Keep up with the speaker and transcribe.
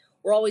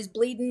we're always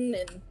bleeding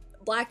and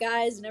black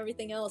eyes and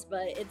everything else,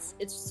 but it's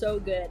so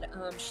good.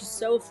 She's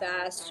so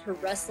fast. Her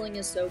wrestling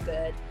is so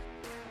good.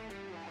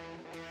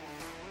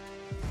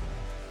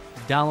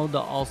 Download the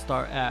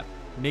All-Star app.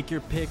 Make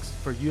your picks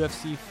for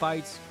UFC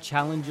fights,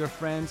 challenge your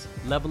friends,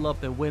 level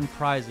up and win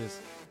prizes.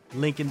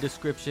 Link in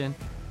description.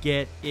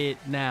 Get it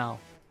now.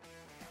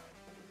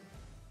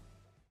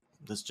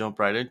 Let's jump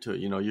right into it.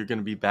 You know, you're going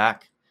to be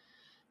back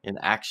in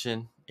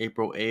action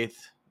April 8th.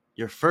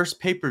 Your first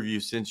pay-per-view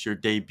since your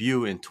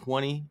debut in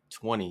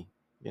 2020.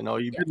 You know,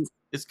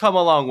 it's come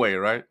a long way,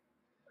 right?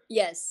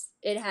 Yes,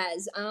 it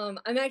has. I'm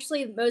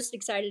actually most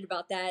excited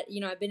about that.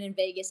 You know, I've been in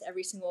Vegas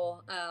every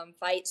single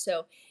fight,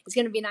 so it's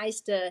going to be nice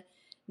to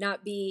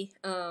not be,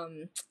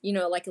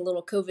 like a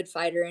little COVID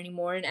fighter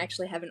anymore and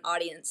actually have an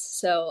audience.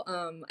 So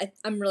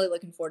I'm really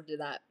looking forward to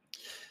that.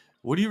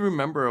 What do you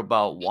remember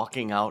about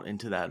walking out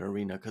into that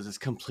arena? Because it's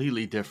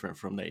completely different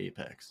from the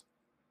Apex.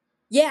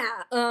 Yeah,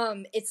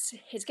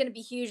 it's gonna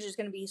be huge. There's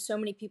gonna be so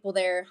many people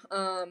there.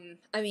 I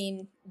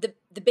mean,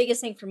 the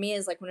biggest thing for me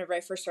is like whenever I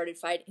first started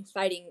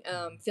fighting,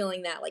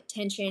 feeling that like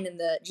tension and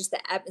the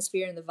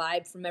atmosphere and the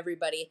vibe from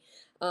everybody.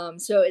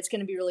 So it's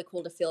gonna be really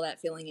cool to feel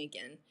that feeling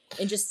again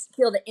and just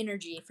feel the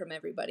energy from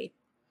everybody.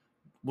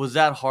 Was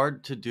that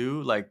hard to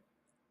do, like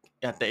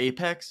at the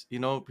Apex? You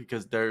know,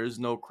 because there is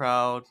no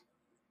crowd.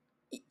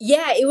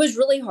 Yeah, it was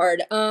really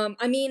hard.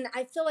 I mean,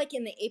 I feel like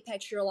in the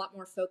Apex you're a lot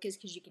more focused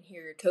because you can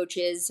hear your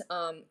coaches,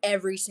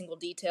 every single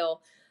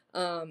detail.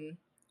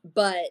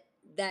 But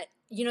that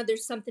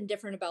there's something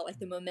different about like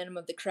the momentum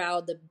of the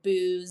crowd, the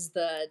boos,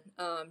 the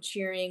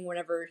cheering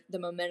whenever the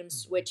momentum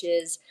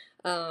switches.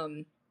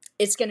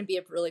 It's going to be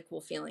a really cool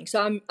feeling.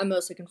 So I'm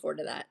most looking forward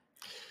to that.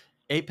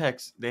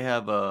 Apex, they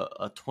have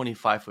a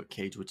 25-foot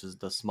cage, which is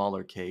the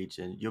smaller cage,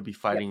 and you'll be Yep.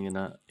 fighting in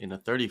a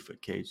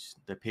 30-foot cage,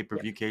 the Yep.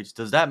 pay-per-view cage.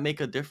 Does that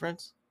make a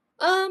difference?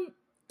 Um,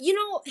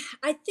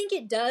 I think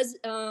it does.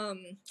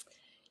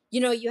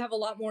 You have a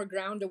lot more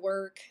ground to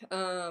work.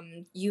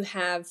 You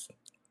have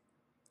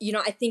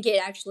I think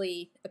it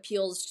actually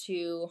appeals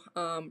to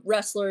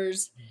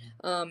wrestlers,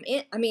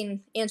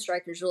 and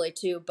strikers really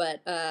too.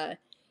 But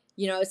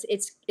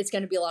it's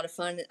going to be a lot of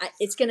fun.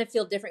 It's going to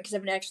feel different because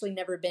I've actually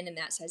never been in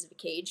that size of a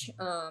cage.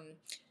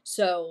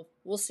 So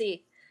we'll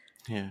see.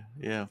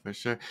 Yeah, for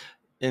sure.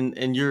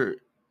 And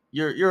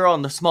you're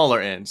on the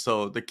smaller end,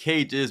 so the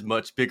cage is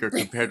much bigger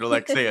compared to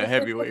like say a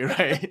heavyweight,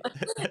 right?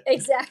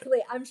 Exactly.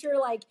 I'm sure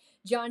like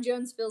John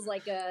Jones feels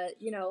like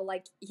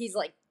like he's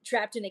like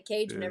trapped in a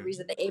cage Yeah, whenever he's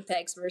at the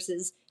Apex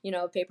versus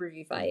a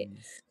pay-per-view fight.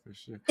 for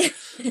sure.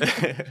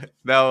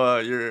 Now,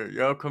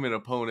 your upcoming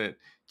opponent,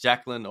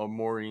 Jacqueline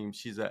O'Moreem,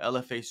 she's a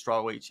LFA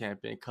strawweight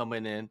champion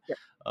coming in,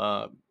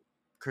 uh,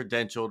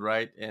 credentialed,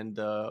 right? And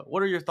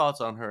what are your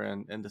thoughts on her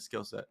and the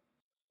skill set?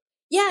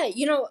 Yeah,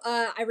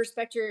 I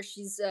respect her.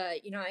 She's, I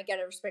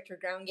gotta respect her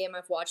ground game.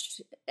 I've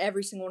watched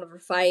every single one of her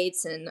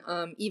fights and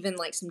even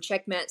like some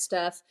checkmate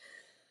stuff.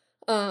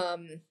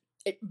 Um,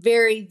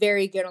 Very,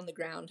 very good on the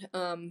ground.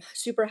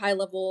 Super high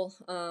level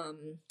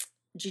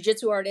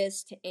jiu-jitsu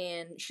artist,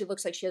 and she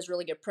looks like she has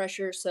really good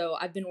pressure. So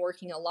I've been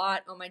working a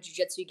lot on my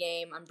jiu-jitsu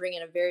game. I'm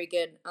bringing a very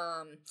good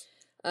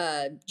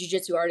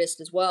jiu-jitsu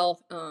artist as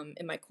well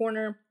in my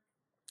corner.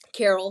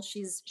 Carol,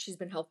 she's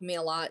been helping me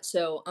a lot.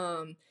 So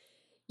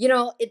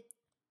it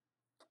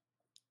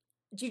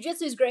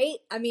jiu-jitsu is great.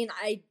 I mean,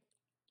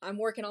 I'm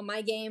working on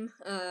my game,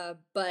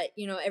 but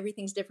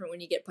everything's different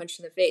when you get punched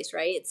in the face,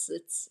 right?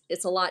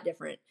 It's a lot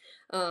different.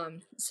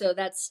 So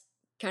that's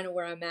kind of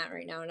where I'm at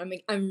right now,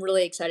 and I'm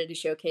really excited to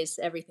showcase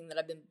everything that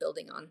I've been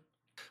building on.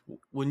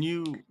 When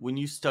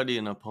you study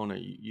an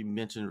opponent, you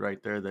mentioned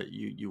right there that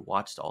you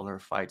watched all her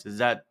fights. Is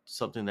that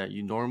something that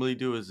you normally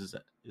do? Is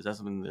that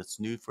something that's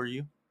new for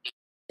you?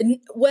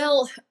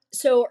 Well,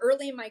 so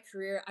early in my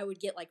career, I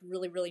would get like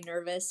really, really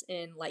nervous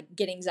and like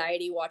get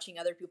anxiety watching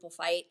other people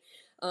fight,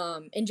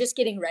 and just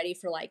getting ready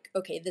for like,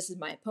 okay, this is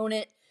my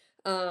opponent.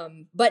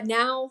 But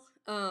now,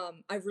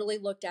 I've really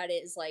looked at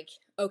it as like,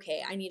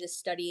 okay, I need to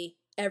study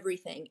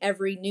everything,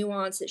 every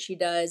nuance that she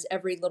does,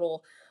 every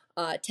little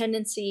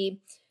tendency,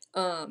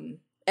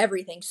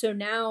 everything. So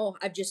now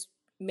I've just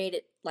made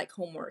it like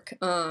homework,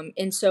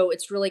 and so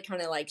it's really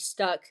kind of like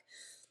stuck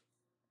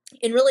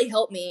and really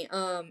helped me.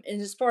 And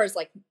as far as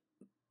like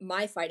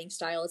my fighting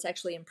style, it's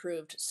actually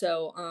improved.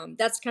 So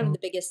that's kind of the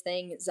biggest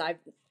thing is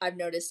I've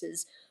noticed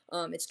is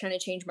it's kind of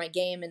changed my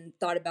game and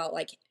thought about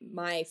like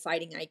my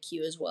fighting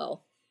IQ as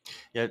well.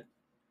 Yeah,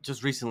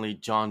 just recently,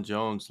 John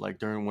Jones, like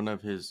during one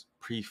of his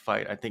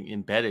pre-fight, I think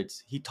embedded,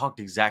 he talked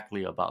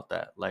exactly about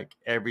that. Like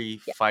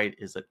every Yeah. fight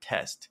is a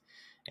test,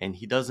 and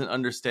he doesn't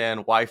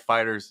understand why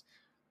fighters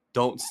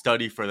don't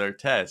study for their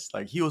tests.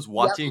 Like he was Yep.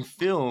 watching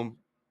film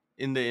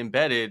in the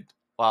embedded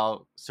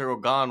while Cyril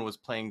Gahn was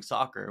playing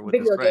soccer with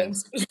his Video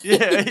friends. games.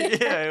 Yeah, Yeah,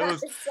 yeah, it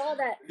was. I saw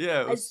that.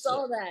 Yeah, it I was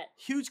saw that.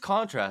 huge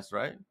contrast,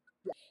 right?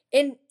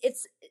 And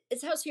it's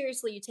how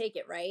seriously you take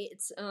it, right?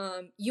 It's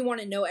you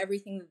want to know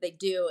everything that they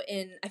do,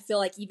 and I feel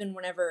like even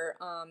whenever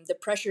the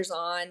pressure's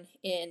on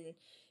and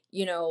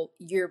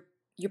you're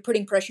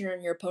putting pressure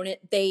on your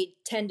opponent, they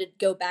tend to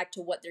go back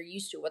to what they're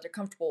used to, what they're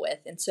comfortable with.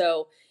 And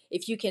so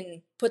if you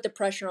can put the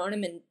pressure on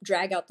him and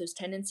drag out those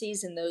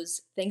tendencies and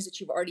those things that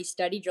you've already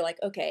studied, you're like,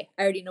 okay,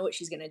 I already know what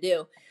she's going to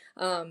do.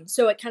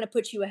 So it kind of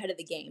puts you ahead of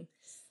the game.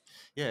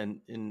 Yeah,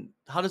 and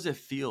how does it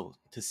feel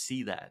to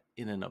see that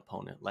in an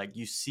opponent? Like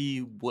you see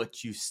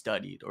what you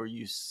studied, or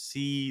you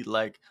see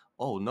like,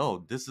 oh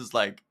no, this is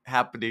like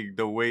happening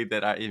the way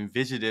that I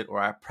envisioned it or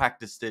I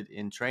practiced it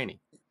in training.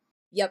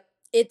 Yep.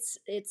 It's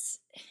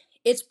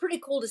pretty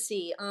cool to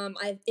see.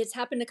 It's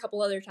happened a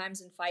couple other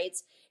times in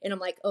fights, and I'm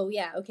like, oh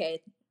yeah,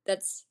 okay,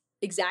 that's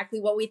exactly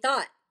what we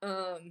thought.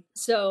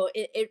 So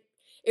it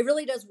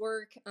really does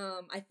work.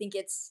 I think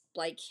it's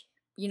like,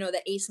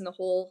 the ace in the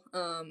hole,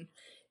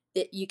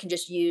 that you can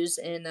just use,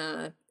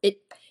 and it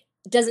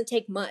doesn't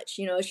take much.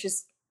 It's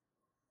just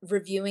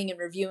reviewing and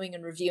reviewing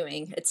and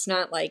reviewing. It's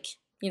not like,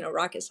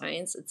 rocket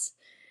science. It's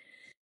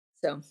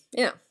so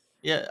yeah.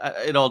 Yeah,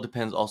 it all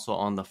depends also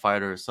on the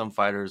fighter. Some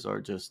fighters are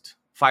just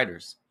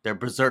fighters. They're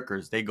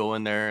berserkers. They go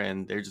in there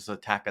and they're just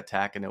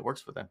attack, and it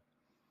works for them.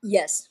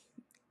 Yes.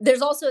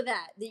 There's also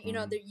that,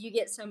 Hmm. that you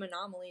get some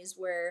anomalies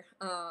where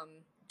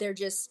they're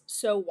just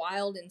so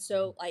wild and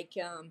so like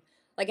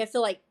I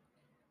feel like,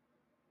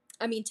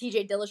 I mean,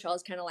 TJ Dillashaw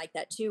is kind of like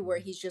that too, where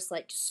he's just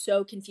like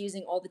so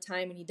confusing all the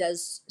time and he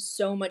does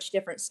so much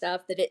different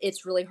stuff that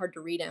it's really hard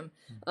to read him.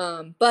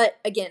 But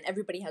again,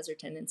 everybody has their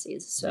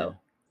tendencies. Yeah, So,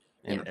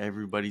 and yeah.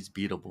 everybody's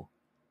beatable.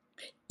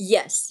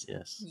 Yes.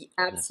 Yes, yes.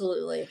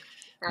 Absolutely.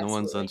 No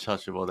one's Absolutely.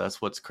 untouchable.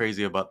 That's what's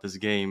crazy about this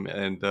game.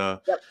 And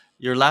Yep.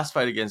 your last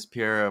fight against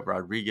Piera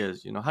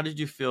Rodriguez, how did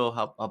you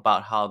feel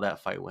about how that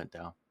fight went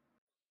down?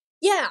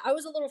 Yeah, I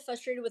was a little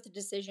frustrated with the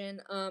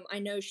decision. I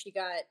know she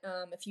got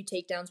a few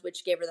takedowns,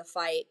 which gave her the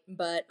fight,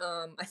 but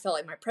I felt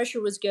like my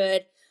pressure was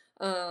good.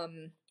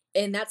 Um,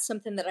 and that's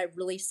something that I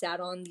really sat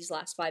on these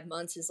last 5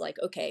 months is like,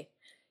 okay,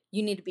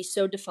 you need to be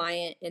so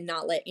defiant and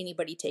not let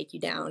anybody take you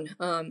down,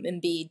 and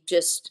be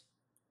just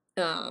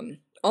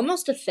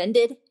almost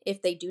offended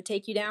if they do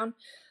take you down.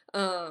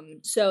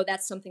 So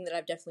that's something that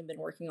I've definitely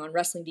been working on.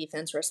 Wrestling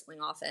defense, wrestling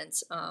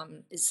offense,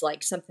 is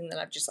like something that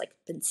I've just like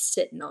been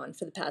sitting on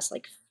for the past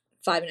like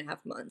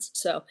 5.5 months.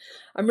 So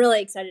I'm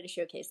really excited to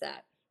showcase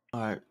that.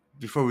 All right.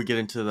 Before we get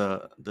into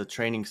the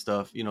training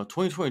stuff,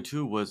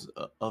 2022 was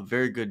a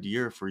very good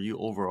year for you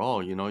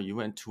overall. You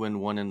went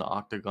 2-1 in the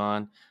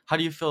octagon. How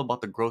do you feel about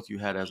the growth you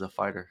had as a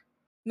fighter?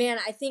 Man,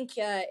 I think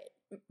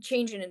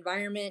change in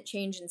environment,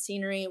 change in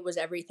scenery was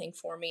everything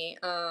for me.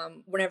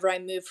 Whenever I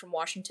moved from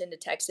Washington to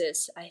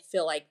Texas, I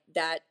feel like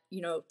that,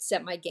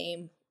 set my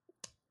game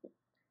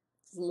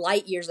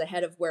light years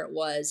ahead of where it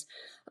was.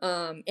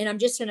 And I'm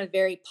just in a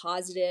very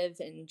positive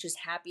and just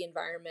happy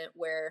environment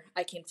where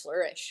I can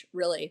flourish,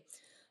 really.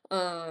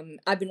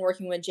 I've been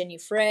working with Jenny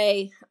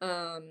Frey.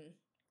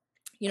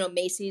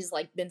 Macy's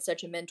like been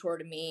such a mentor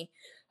to me.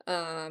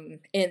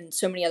 And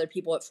so many other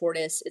people at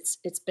Fortis.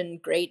 It's been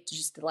great to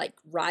like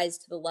rise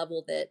to the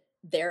level that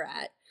they're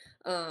at.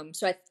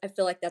 So I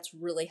feel like that's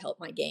really helped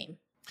my game.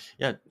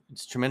 Yeah,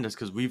 it's tremendous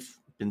because we've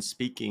been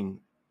speaking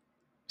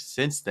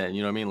since then.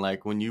 You know what I mean?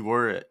 Like when you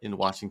were in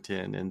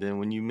Washington, and then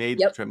when you made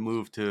the Yep. trip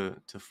move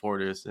to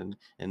Fortis, and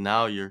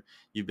now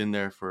you've been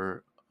there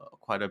for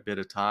quite a bit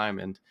of time.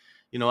 And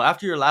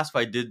after your last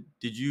fight, did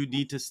you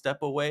need to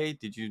step away?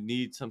 Did you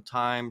need some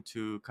time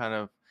to kind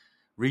of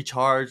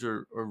recharge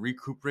or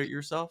recuperate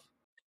yourself?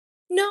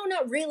 No,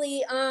 not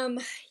really. I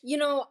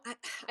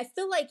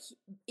feel like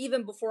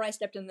even before I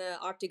stepped in the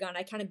octagon,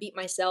 I kind of beat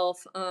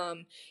myself.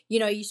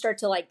 You start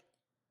to like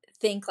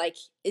think like,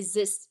 is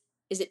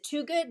it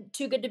too good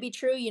to be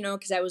true?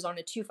 Because I was on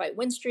a 2 fight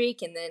win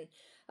streak, and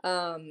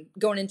then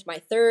going into my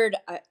third,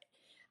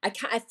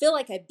 I feel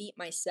like I beat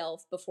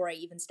myself before I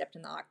even stepped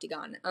in the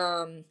octagon.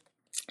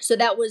 So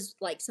that was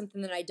like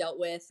something that I dealt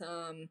with,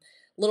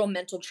 little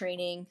mental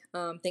training,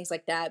 things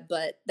like that.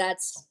 But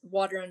that's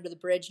water under the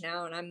bridge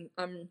now, and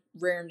I'm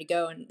raring to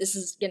go. And this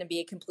is going to be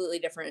a completely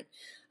different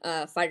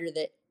fighter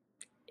that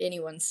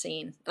anyone's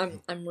seen.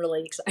 I'm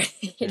really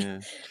excited.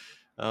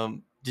 Yeah.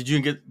 Did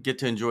you get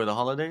to enjoy the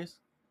holidays?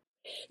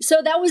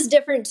 So that was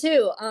different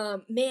too.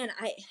 Man,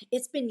 I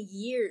it's been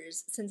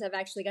years since I've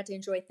actually got to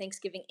enjoy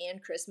Thanksgiving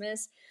and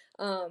Christmas.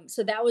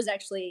 So that was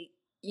actually,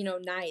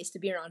 nice to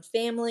be around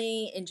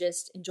family and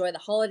just enjoy the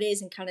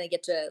holidays and kind of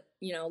get to,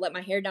 let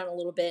my hair down a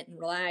little bit and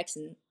relax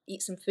and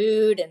eat some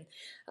food.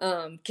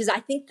 And because I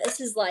think this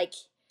is like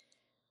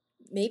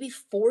maybe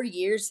 4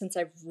 years since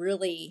I've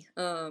really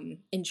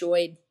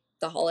enjoyed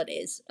the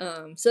holidays.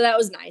 So that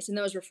was nice and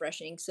that was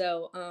refreshing.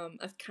 So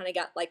I've kind of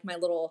got like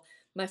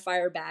my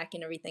fire back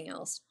and everything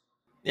else.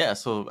 Yeah,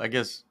 so I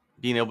guess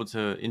being able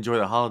to enjoy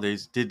the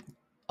holidays did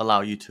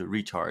allow you to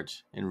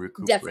recharge and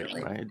recuperate,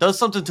 Definitely. right? It does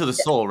something to the De-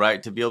 soul,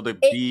 right? To be able to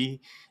it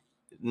be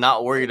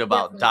not worried it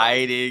about definitely does.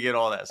 dieting and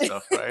all that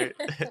stuff, right?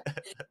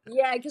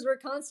 Yeah, because we're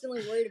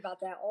constantly worried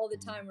about that all the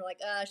Mhm. time. We're like,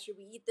 should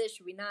we eat this?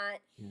 Should we not?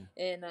 Yeah.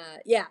 And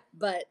yeah,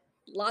 but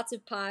lots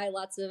of pie,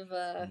 lots of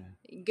Yeah.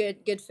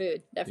 good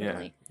food, Yeah,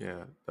 definitely.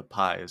 yeah. The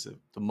pie is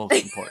the most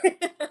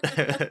important.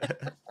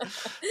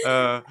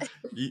 uh,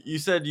 you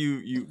said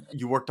you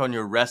worked on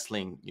your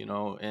wrestling,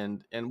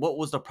 and what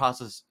was the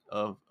process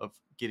of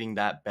getting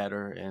that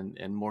better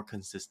and more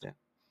consistent?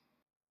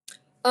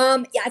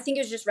 Yeah, I think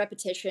it was just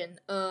repetition.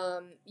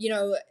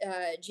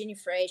 Jeannie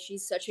Frey,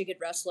 she's such a good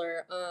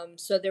wrestler.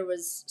 So there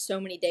was so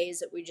many days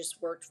that we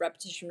just worked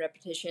repetition,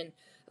 repetition.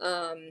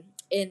 And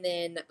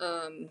then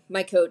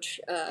my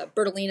coach,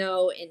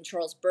 Bertolino and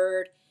Charles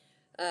Bird,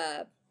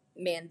 uh,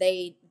 man,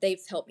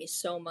 they've helped me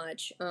so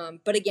much.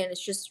 But again,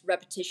 it's just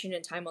repetition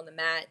and time on the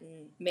mat.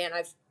 And man,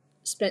 I've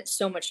spent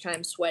so much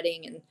time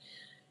sweating and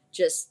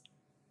just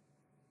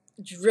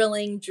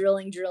drilling,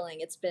 drilling, drilling.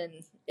 It's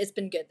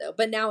been good though.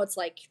 But now it's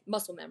like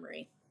muscle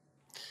memory.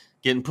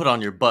 Getting put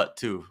on your butt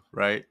too,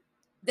 right?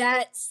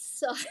 That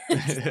sucks.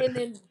 And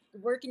then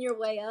working your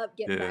way up,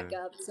 getting back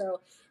Yeah. up.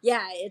 So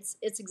yeah, it's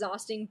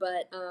exhausting,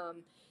 but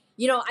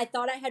I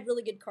thought I had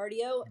really good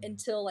cardio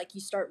until like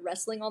you start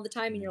wrestling all the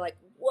time and you're like,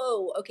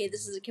 whoa, okay,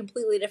 this is a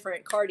completely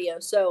different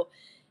cardio. So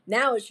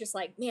now it's just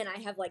like, man,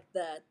 I have like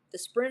the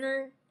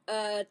sprinter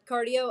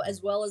cardio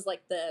as well as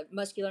like the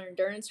muscular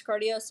endurance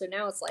cardio. So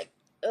now it's like,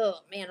 oh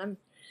man, I'm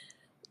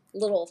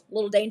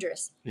little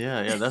dangerous.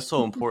 Yeah, yeah, that's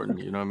so important.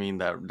 You know what I mean?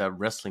 That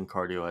wrestling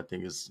cardio I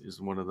think is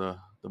one of the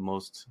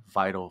most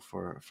vital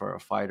for a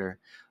fighter.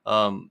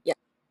 Um Yeah.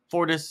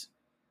 Fortis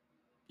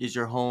is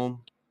your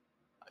home.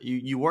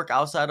 You work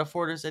outside of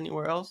Fortis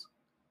anywhere else?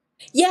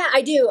 Yeah,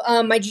 I do.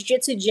 My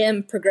jiu-jitsu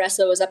gym,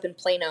 Progresso, is up in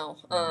Plano,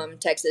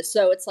 Texas.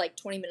 So it's like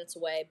 20 minutes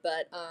away.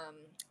 But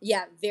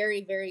yeah,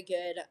 very, very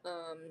good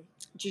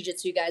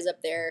jiu-jitsu guys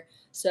up there.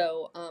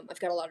 So I've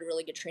got a lot of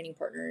really good training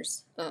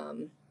partners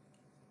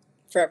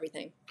for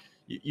everything.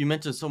 You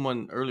mentioned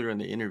someone earlier in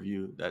the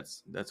interview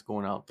that's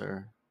going out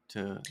there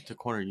to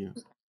corner you.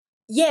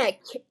 Yeah,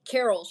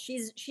 Carol,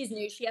 she's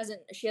new. She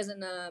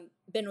hasn't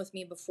been with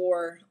me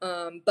before,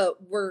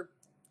 but we're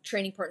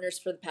training partners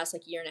for the past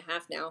like year and a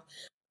half now.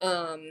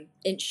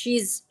 And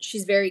she's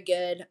very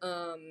good.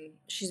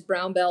 She's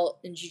brown belt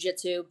in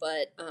jujitsu,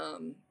 but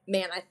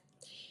man,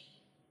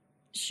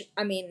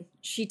 I mean,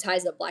 she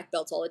ties up black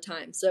belts all the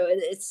time. So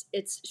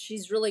it's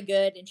she's really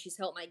good, and she's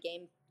helped my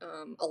game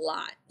a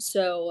lot.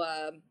 So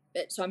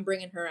I'm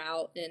bringing her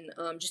out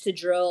and just to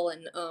drill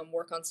and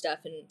work on stuff,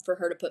 and for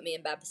her to put me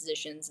in bad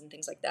positions and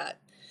things like that.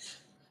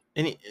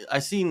 I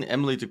seen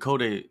Emily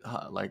Ducote,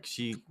 like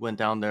she went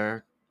down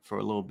there for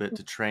a little bit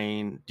to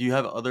train. Do you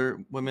have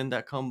other women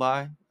that come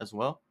by as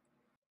well?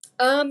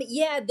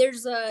 Yeah,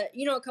 there's a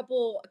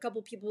couple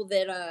people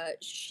that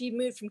she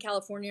moved from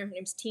California. Her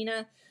name's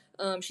Tina.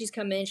 She's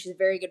come in. She's a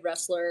very good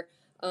wrestler.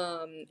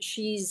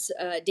 She's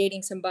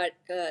dating somebody,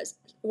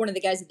 one of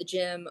the guys at the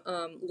gym,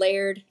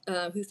 Laird,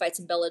 who fights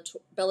in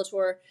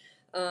Bellator.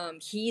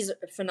 He's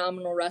a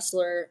phenomenal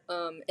wrestler,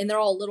 and they're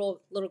all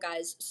little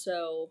guys.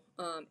 So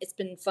it's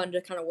been fun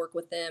to kind of work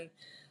with them.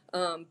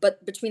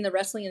 But between the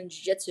wrestling and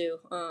jiu-jitsu,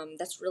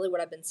 that's really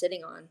what I've been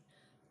sitting on.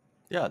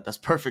 Yeah, that's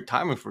perfect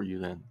timing for you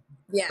then.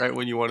 Yeah, Right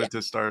when you yeah, wanted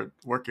to start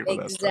working with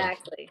that stuff.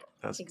 exactly,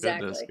 That's good.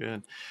 That's exactly.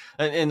 good.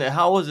 And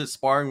how was it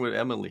sparring with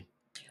Emily?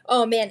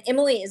 Oh man,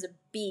 Emily is a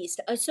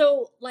beast.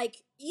 So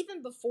like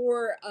even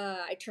before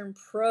I turned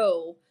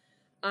pro,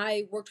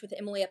 I worked with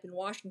Emily up in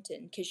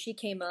Washington because she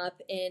came up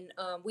and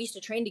we used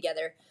to train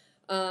together.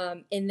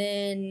 And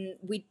then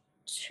we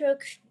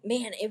took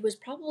man, it was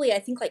probably I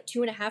think like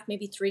 2.5,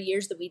 maybe 3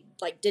 years that we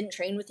like didn't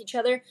train with each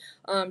other,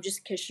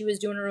 just because she was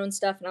doing her own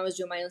stuff and I was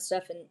doing my own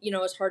stuff, and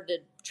it's hard to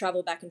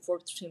travel back and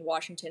forth between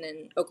Washington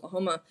and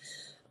Oklahoma.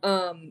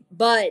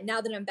 But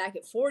now that I'm back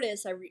at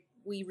Fortis,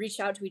 we reached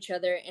out to each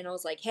other and I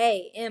was like,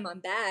 "Hey, Em, I'm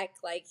back.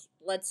 Like,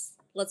 let's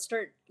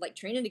start like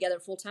training together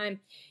full time."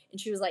 And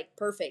she was like,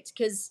 "Perfect."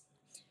 Because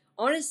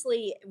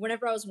honestly,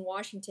 whenever I was in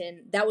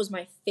Washington, that was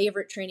my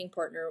favorite training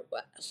partner.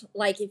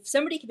 Like, if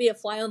somebody could be a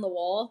fly on the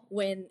wall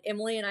when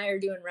Emily and I are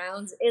doing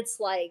rounds, it's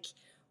like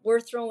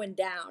we're throwing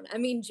down. I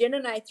mean, Jen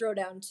and I throw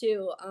down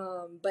too,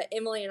 but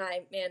Emily and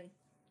I, man,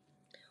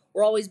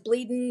 we're always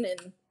bleeding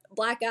and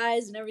black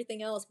eyes and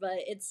everything else, but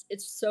it's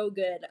so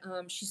good.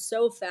 She's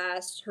so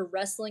fast. Her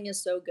wrestling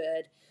is so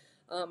good.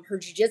 Her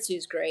jiu-jitsu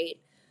is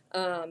great.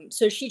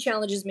 So she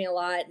challenges me a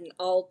lot, and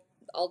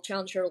I'll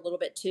challenge her a little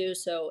bit too.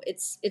 So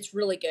it's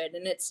really good,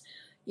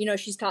 and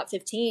she's top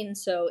 15,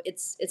 so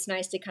it's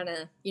nice to kind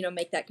of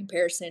make that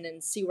comparison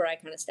and see where I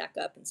kind of stack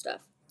up and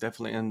stuff.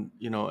 Definitely, and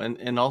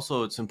and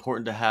also it's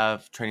important to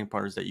have training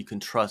partners that you can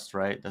trust,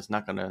 right? That's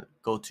not gonna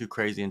go too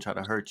crazy and try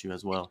to hurt you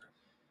as well.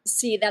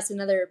 See, that's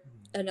another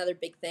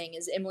big thing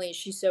is Emily.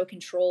 She's so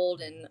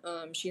controlled,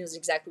 and she knows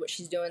exactly what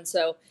she's doing.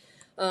 So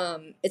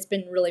it's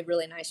been really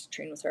really nice to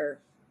train with her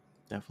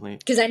Definitely.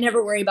 because I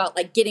never worry about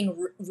like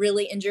getting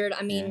really injured.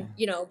 I Yeah.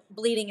 mean,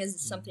 bleeding is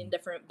something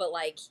different, but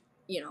like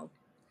you know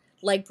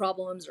leg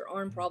problems or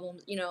arm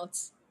problems,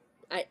 it's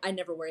I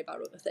never worry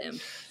about it with them.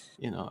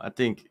 I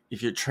think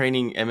if you're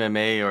training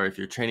MMA or if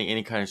you're training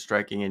any kind of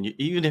striking, and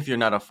even if you're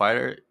not a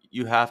fighter,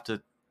 you have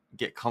to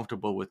get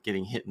comfortable with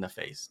getting hit in the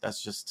face.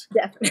 That's just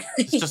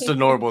it's just a Definitely.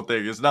 normal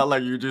thing. It's not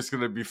like you're just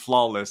gonna be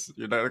flawless.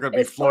 You're not gonna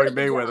be It's part Floyd of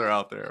the Mayweather job.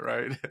 out there,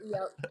 right?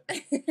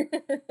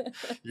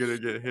 Yep. You're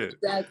gonna get hit.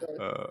 Exactly.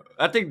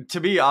 I think to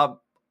me,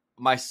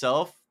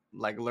 myself,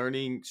 like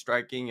learning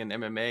striking and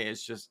MMA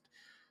is just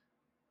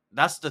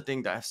that's the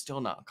thing that I'm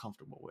still not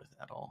comfortable with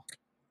at all.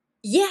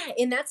 Yeah,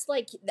 and that's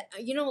like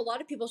a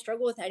lot of people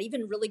struggle with that.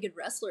 Even really good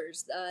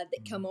wrestlers that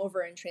come Mhm.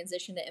 over and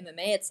transition to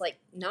MMA, it's like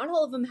not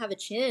all of them have a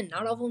chin.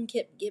 Not all of them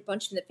get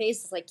punched in the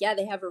face. It's like yeah,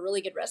 they have a really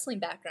good wrestling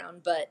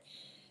background, but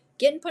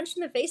getting punched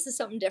in the face is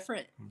something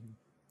different. Mhm.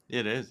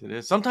 It is. It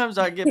is. Sometimes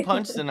I get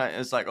punched and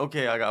it's like,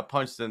 okay, I got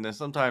punched, and then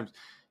sometimes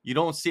you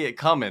don't see it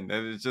coming,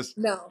 and it's just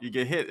No, you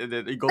get hit, and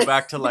then you go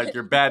back to like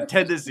your bad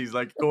tendencies,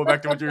 like going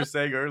back to what you were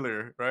saying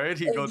earlier, right?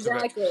 You go to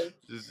that, exactly.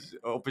 just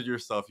open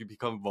yourself, you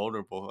become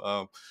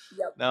vulnerable.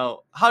 Yep. Now,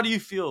 how do you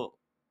feel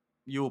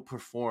you will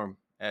perform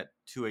at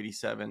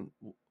 287?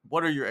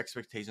 What are your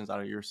expectations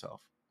out of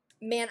yourself?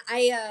 Man,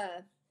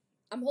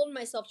 I'm holding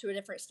myself to a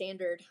different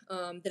standard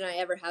than I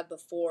ever have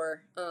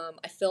before.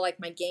 I feel like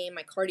my game,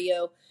 my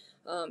cardio,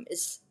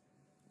 is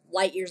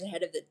light years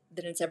ahead of it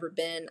than it's ever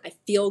been. I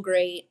feel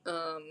great.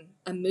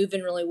 I'm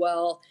moving really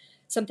well.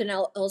 Something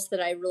else that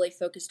I really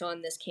focused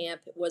on this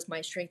camp was my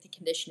strength and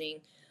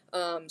conditioning.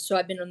 So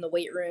I've been in the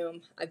weight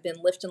room. I've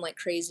been lifting like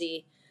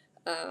crazy.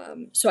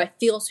 So I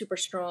feel super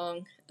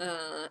strong.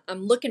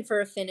 I'm looking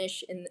for a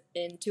finish in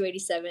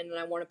 287, and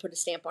I want to put a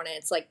stamp on it.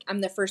 It's like I'm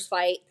the first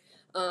fight,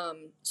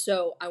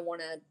 so I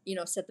want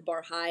to set the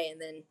bar high and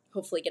then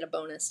hopefully get a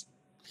bonus.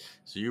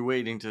 So you're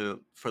waiting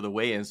for the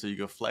weigh-in so you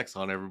can flex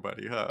on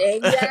everybody, huh?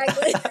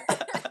 Exactly.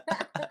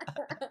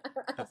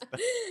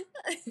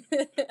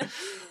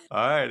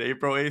 All right,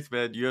 April 8th,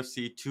 man.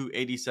 UFC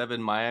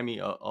 287 Miami,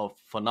 a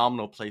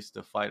phenomenal place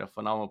to fight, a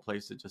phenomenal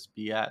place to just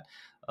be at.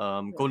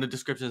 Go in the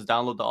descriptions,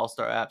 download the All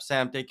Star app.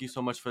 Sam, thank you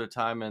so much for the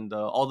time and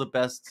all the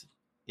best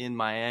in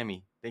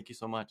Miami. Thank you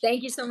so much.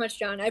 Thank you so much,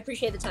 John. I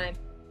appreciate the time.